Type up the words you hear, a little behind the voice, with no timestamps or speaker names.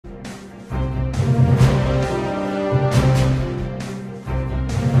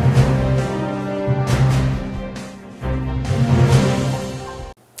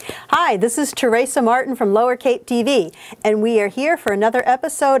Hi, this is Teresa Martin from Lower Cape TV, and we are here for another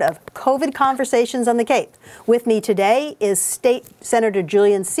episode of COVID Conversations on the Cape. With me today is State Senator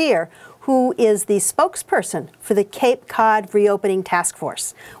Julian Cyr, who is the spokesperson for the Cape Cod Reopening Task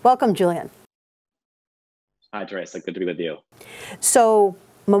Force. Welcome, Julian. Hi, Teresa. Good to be with you. So,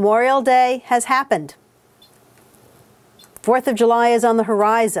 Memorial Day has happened. 4th of July is on the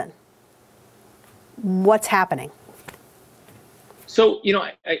horizon. What's happening? So,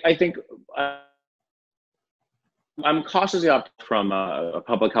 I think I'm cautiously optimistic from a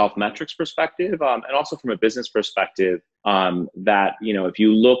public health metrics perspective, and also from a business perspective, that, if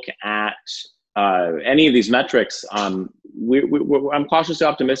you look at any of these metrics, I'm cautiously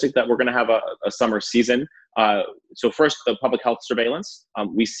optimistic that we're going to have a summer season. So first, the public health surveillance.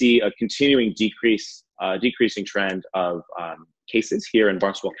 We see a continuing decreasing trend of cases here in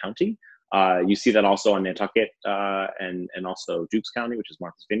Barnstable County. You see that also on Nantucket and also Dukes County, which is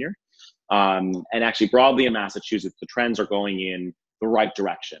Martha's Vineyard. And actually broadly in Massachusetts, the trends are going in the right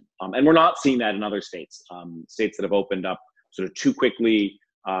direction. And we're not seeing that in other states. States that have opened up sort of too quickly,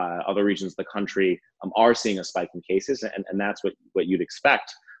 other regions of the country are seeing a spike in cases, and that's what you'd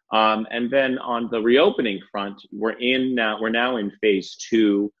expect. And then on the reopening front, we're now in phase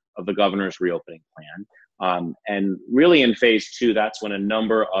 2 of the governor's reopening plan. And really in phase 2, that's when a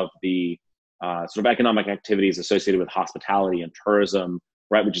number of the sort of economic activities associated with hospitality and tourism,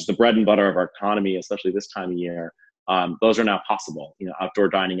 right, which is the bread and butter of our economy, especially this time of year, those are now possible. Outdoor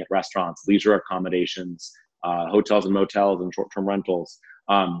dining at restaurants, leisure accommodations, hotels and motels and short-term rentals.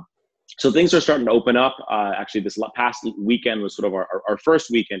 So things are starting to open up. Actually, this past weekend was sort of our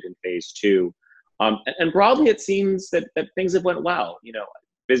first weekend in phase 2. And broadly, it seems that things have went well.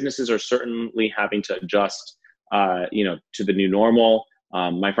 Businesses are certainly having to adjust, to the new normal.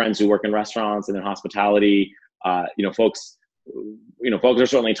 My friends who work in restaurants and in hospitality, folks are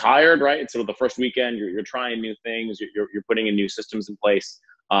certainly tired, right? It's sort of the first weekend. You're trying new things. You're putting in new systems in place.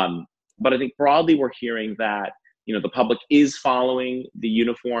 But I think broadly we're hearing that the public is following the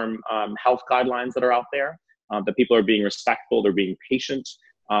uniform health guidelines that are out there. That people are being respectful. They're being patient.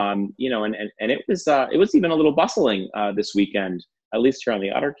 And it was even a little bustling this weekend, at least here on the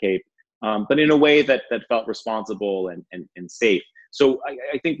Outer Cape, but in a way that felt responsible and safe. So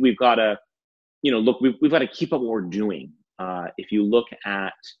I think we've got to, we've got to keep up what we're doing. If you look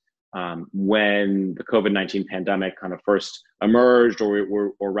at when the COVID-19 pandemic kind of first emerged,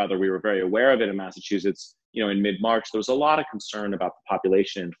 or rather we were very aware of it in Massachusetts, in mid-March, there was a lot of concern about the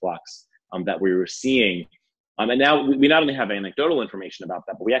population influx that we were seeing. And now we not only have anecdotal information about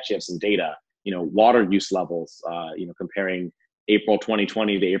that, but we actually have some data, water use levels, comparing April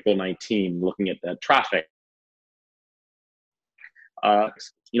 2020 to April 19, looking at the traffic.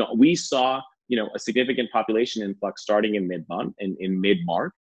 We saw, a significant population influx starting in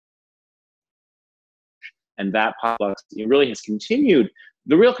mid-March. And that influx really has continued.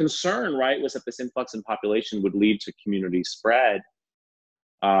 The real concern, right, was that this influx in population would lead to community spread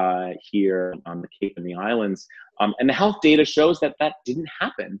here on the Cape and the islands. And the health data shows that didn't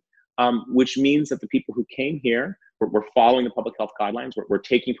happen, which means that the people who came here we're following the public health guidelines. We're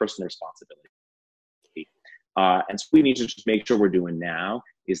taking personal responsibility. And so we need to just make sure we're doing now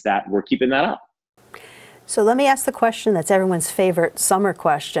is that we're keeping that up. So let me ask the question that's everyone's favorite summer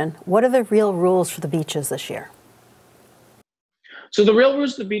question. What are the real rules for the beaches this year? So the real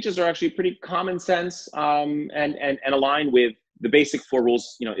rules for the beaches are actually pretty common sense and aligned with the basic 4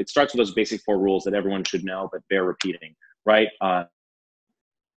 rules. It starts with those basic 4 rules that everyone should know, but bear repeating, right?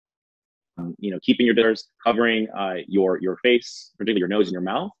 Keeping your distance, covering your face, particularly your nose and your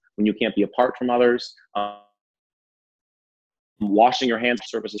mouth when you can't be apart from others, washing your hands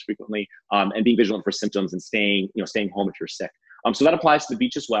surfaces frequently, and being vigilant for symptoms and staying home if you're sick. So that applies to the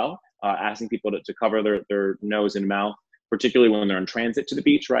beach as well, asking people to cover their nose and mouth, particularly when they're in transit to the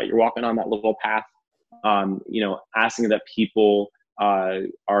beach, right? You're walking on that little path, asking that people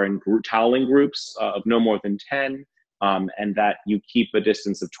are in toweling groups of no more than 10, and that you keep a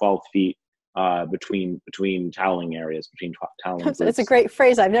distance of 12 feet between toweling areas, between toweling groups. It's a great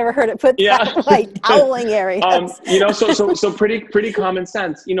phrase. I've never heard it put that way. Toweling areas. So pretty common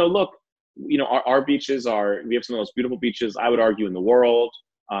sense. Look, our beaches we have some of the most beautiful beaches, I would argue, in the world.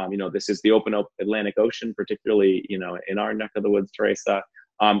 This is the open Atlantic Ocean, particularly, in our neck of the woods, Teresa.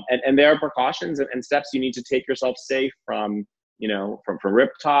 And there are precautions and steps you need to take yourself safe from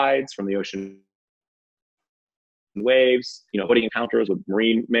riptides, from the ocean waves, putting encounters with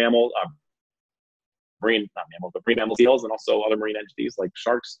marine mammals, marine mammal seals, and also other marine entities like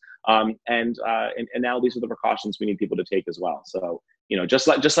sharks. And now these are the precautions we need people to take as well. So,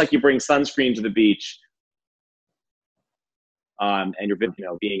 just like you bring sunscreen to the beach, and you're,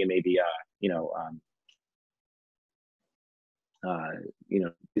 being in maybe,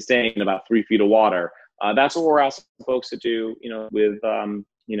 staying in about 3 feet of water. That's what we're asking folks to do, with,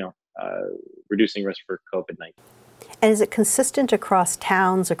 reducing risk for COVID-19. And is it consistent across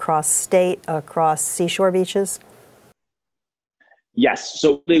towns, across state, across seashore beaches? Yes.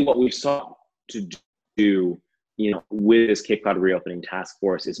 So really what we sought to do, with this Cape Cod reopening task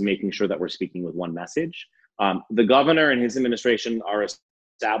force is making sure that we're speaking with one message. The governor and his administration are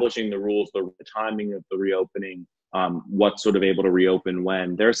establishing the rules, the timing of the reopening, what's sort of able to reopen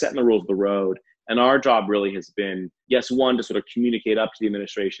when. They're setting the rules of the road. And our job really has been, yes, one, to sort of communicate up to the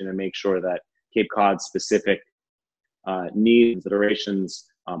administration and make sure that Cape Cod specific needs and considerations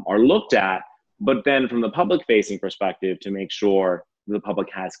are looked at, but then from the public facing perspective to make sure the public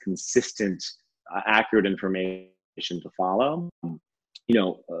has consistent, accurate information to follow.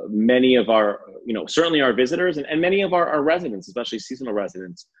 Many of our, certainly our visitors and many of our residents, especially seasonal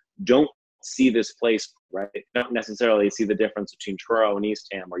residents, don't see this place, right? They don't necessarily see the difference between Truro and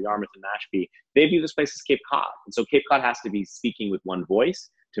Eastham or Yarmouth and Mashpee. They view this place as Cape Cod. And so Cape Cod has to be speaking with one voice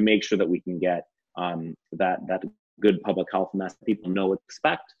to make sure that we can get that good public health message. People know what to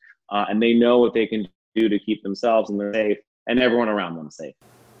expect, and they know what they can do to keep themselves and their safe and everyone around them safe.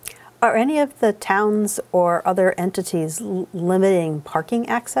 Are any of the towns or other entities limiting parking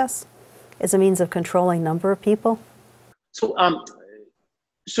access as a means of controlling number of people?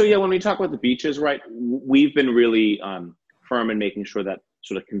 So yeah, when we talk about the beaches, right, we've been really firm in making sure that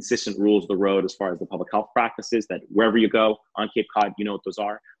sort of consistent rules of the road as far as the public health practices, that wherever you go on Cape Cod, you know what those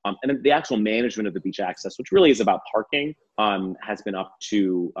are. And then the actual management of the beach access, which really is about parking, has been up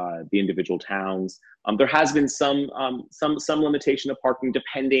to the individual towns. There has been some limitation of parking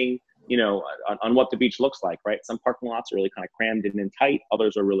depending, on what the beach looks like, right? Some parking lots are really kind of crammed in and tight.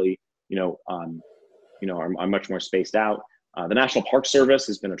 Others are really, are much more spaced out. The National Park Service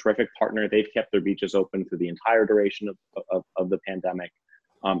has been a terrific partner. They've kept their beaches open through the entire duration of the pandemic,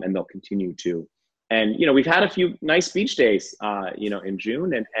 and they'll continue to. And, we've had a few nice beach days, in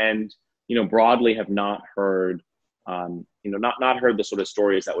June and broadly have not heard, not heard the sort of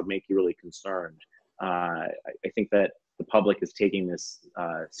stories that would make you really concerned. I think that the public is taking this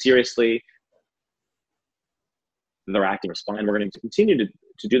seriously. They're acting responsibly, and we're going to continue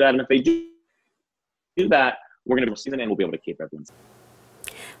to do that. And if they do that, we're going to see them and we'll be able to keep everyone safe.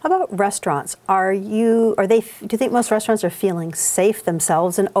 How about restaurants? Do you think most restaurants are feeling safe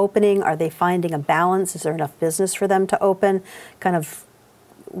themselves in opening? Are they finding a balance? Is there enough business for them to open? Kind of,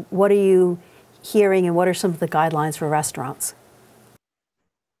 what are you hearing and what are some of the guidelines for restaurants?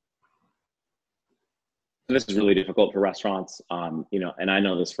 This is really difficult for restaurants, and I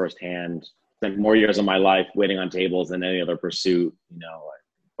know this firsthand. Spent more years of my life waiting on tables than any other pursuit.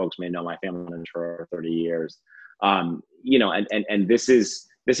 Folks may know my family for 30 years. And this is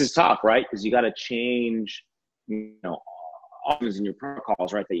tough, right? Because you got to change, options in your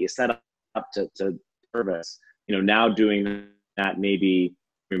protocols, right? That you set up to service. Now doing that, maybe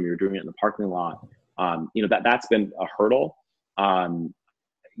you're doing it in the parking lot. That's been a hurdle.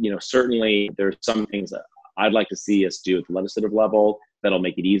 Certainly there's some things that I'd like to see us do at the legislative level that'll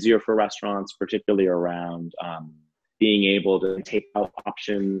make it easier for restaurants, particularly around being able to take out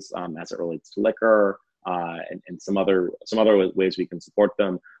options as it relates to liquor and some other ways we can support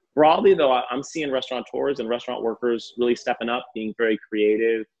them. Broadly, though, I'm seeing restaurateurs and restaurant workers really stepping up, being very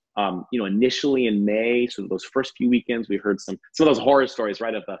creative. Initially in May, so those first few weekends, we heard some of those horror stories,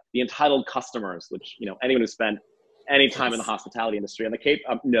 right, of the entitled customers, which anyone who spent any time in the hospitality industry on the Cape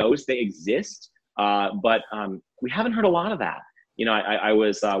knows they exist. But we haven't heard a lot of that. I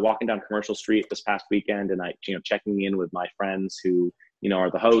was walking down Commercial Street this past weekend, and checking in with my friends who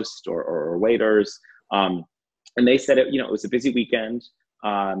are the host or waiters, and they said it was a busy weekend.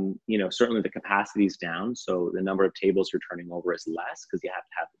 Certainly the capacity is down, so the number of tables you're turning over is less because you have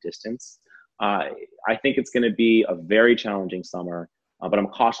to have the distance. I think it's going to be a very challenging summer, but I'm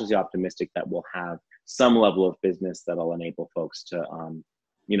cautiously optimistic that we'll have some level of business that'll enable folks to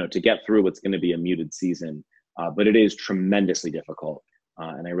to get through what's going to be a muted season. But it is tremendously difficult,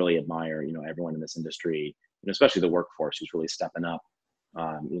 and I really admire everyone in this industry, especially the workforce, who's really stepping up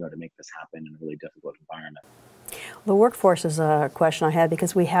to make this happen in a really difficult environment. The workforce is a question I had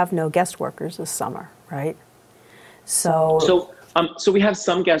because we have no guest workers this summer, right? So we have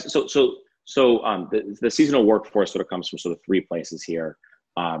some guests. The seasonal workforce sort of comes from sort of three places here.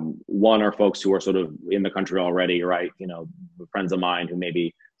 One are folks who are sort of in the country already, right? Friends of mine who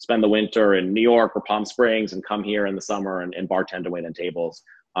maybe spend the winter in New York or Palm Springs and come here in the summer and bartend away on tables.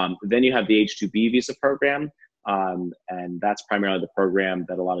 Then you have the H-2B visa program, and that's primarily the program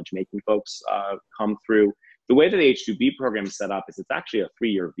that a lot of Jamaican folks come through. the way that the H-2B program is set up is it's actually a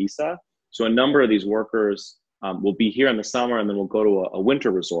 3-year visa. So a number of these workers will be here in the summer, and then we'll go to a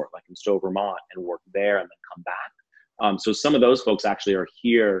winter resort like in Stowe, Vermont, and work there and then come back. So some of those folks actually are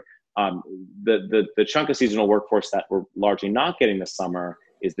here. The chunk of seasonal workforce that we're largely not getting this summer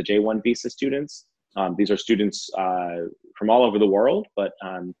is the J-1 visa students. These are students from all over the world, but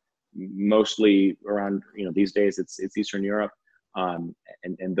mostly around, these days it's Eastern Europe, and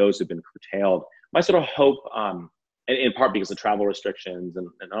those have been curtailed. My sort of hope, and in part because of travel restrictions and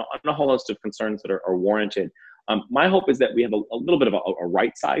a whole host of concerns that are warranted, my hope is that we have a little bit of a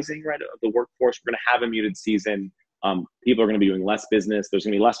right sizing, right, of the workforce. We're going to have a muted season. People are going to be doing less business. There's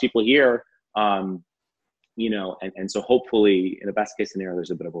going to be less people here, and so hopefully, in the best case scenario,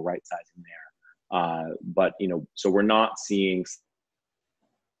 there's a bit of a right sizing there. But so we're not seeing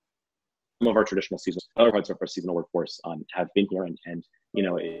some of our traditional seasonal, other parts of our seasonal workforce have been here, and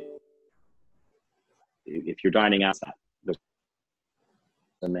if you're dining out, there's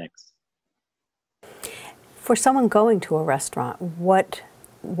a mix. For someone going to a restaurant, what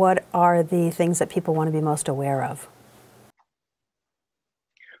are the things that people want to be most aware of?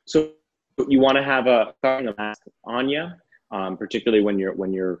 So you want to have a mask on you, particularly when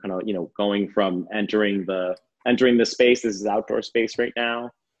you're kind of going from entering the space. This is outdoor space right now.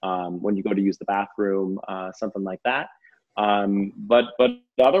 When you go to use the bathroom, something like that. But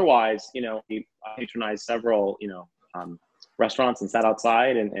otherwise, we patronized several restaurants and sat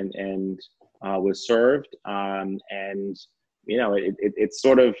outside and was served, and it's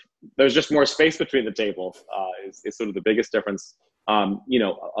sort of, there's just more space between the tables, is sort of the biggest difference. A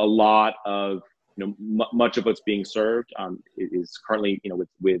lot of much of what's being served is currently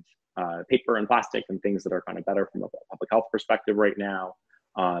with paper and plastic and things that are kind of better from a public health perspective right now.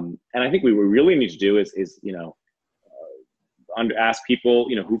 And I think what we really need to do is ask people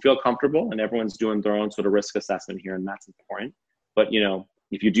who feel comfortable, and everyone's doing their own sort of risk assessment here, and that's important. But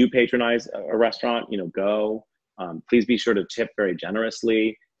if you do patronize a restaurant, go. Please be sure to tip very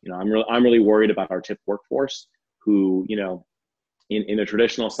generously. I'm really worried about our tip workforce, who in a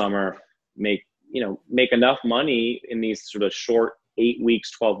traditional summer make enough money in these sort of short 8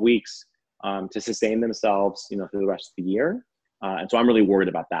 weeks, 12 weeks to sustain themselves through the rest of the year. And so I'm really worried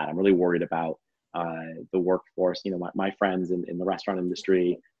about that. I'm really worried about the workforce. My friends in the restaurant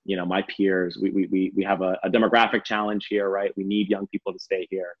industry, my peers. We have a demographic challenge here, right? We need young people to stay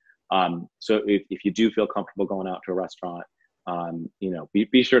here. So if you do feel comfortable going out to a restaurant,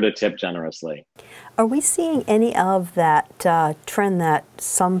 be sure to tip generously. Are we seeing any of that trend that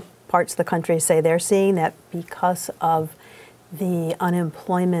some parts of the country say they're seeing, that because of the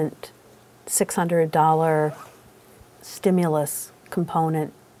unemployment $600 stimulus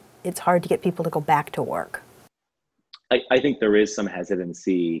component, it's hard to get people to go back to work? I think there is some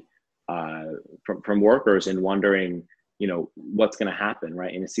hesitancy from workers in wondering, what's going to happen,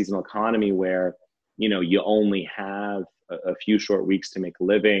 right? In a seasonal economy where, you only have a few short weeks to make a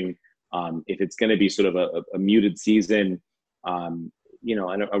living. If it's going to be sort of a muted season, and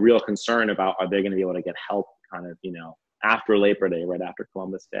a real concern about, are they going to be able to get help kind of, after Labor Day, right after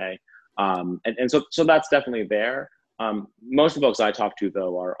Columbus Day. And so that's definitely there. Most of the folks I talk to,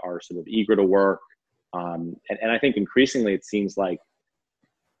 though, are sort of eager to work. And I think increasingly it seems like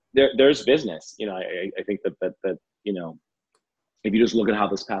there's business. I think that if you just look at how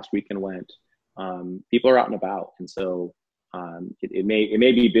this past weekend went, people are out and about. And so it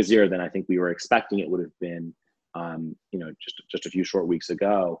may be busier than I think we were expecting it would have been, just a few short weeks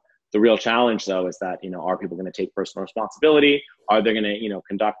ago. The real challenge, though, is that, are people going to take personal responsibility? Are they going to,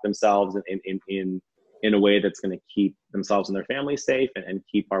 conduct themselves in a way that's going to keep themselves and their families safe and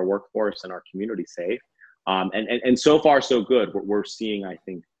keep our workforce and our community safe? And so far, so good. We're seeing, I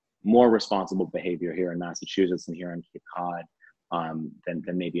think, more responsible behavior here in Massachusetts and here in Cape Cod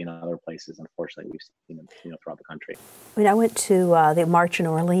than maybe in other places. Unfortunately, we've seen throughout the country. I went to the march in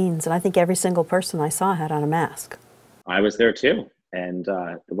Orleans, and I think every single person I saw had on a mask. I was there too. And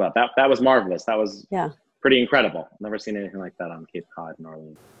well, that was marvelous. That was pretty incredible. Never seen anything like that on Cape Cod and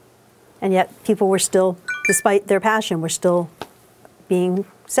Orleans. And yet people were still, despite their passion, were still being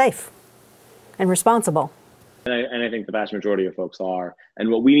safe and responsible. And I think the vast majority of folks are.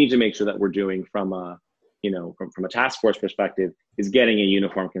 And what we need to make sure that we're doing from a task force perspective is getting a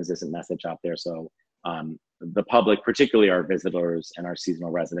uniform, consistent message out there. So the public, particularly our visitors and our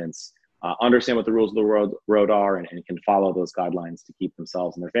seasonal residents, understand what the rules of the road are and can follow those guidelines to keep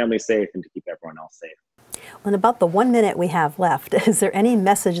themselves and their families safe and to keep everyone else safe. In about the 1 minute we have left, is there any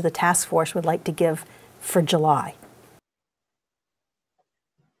message the task force would like to give for July?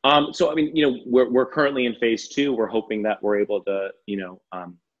 So, I mean, we're currently in phase 2. We're hoping that we're able to,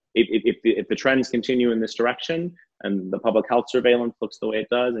 if the trends continue in this direction and the public health surveillance looks the way it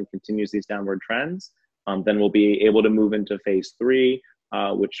does and continues these downward trends, then we'll be able to move into phase 3,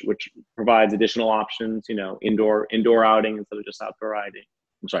 which provides additional options, indoor outing instead of just outdoor dining.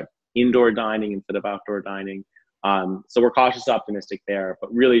 I'm sorry, indoor dining instead of outdoor dining. So we're cautiously optimistic there,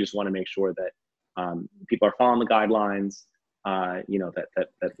 but really just want to make sure that people are following the guidelines,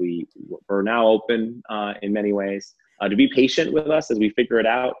 that we're now open in many ways, to be patient with us as we figure it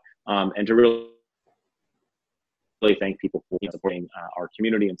out, and to really thank people for supporting our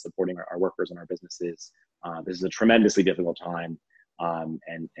community and supporting our workers and our businesses. This is a tremendously difficult time,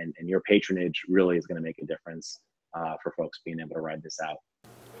 and your patronage really is going to make a difference for folks being able to ride this out.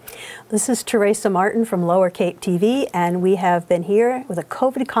 This is Teresa Martin from Lower Cape TV, and we have been here with a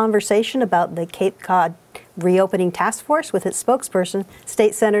COVID conversation about the Cape Cod Reopening Task Force with its spokesperson,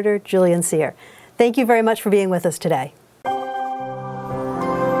 State Senator Julian Cyr. Thank you very much for being with us today.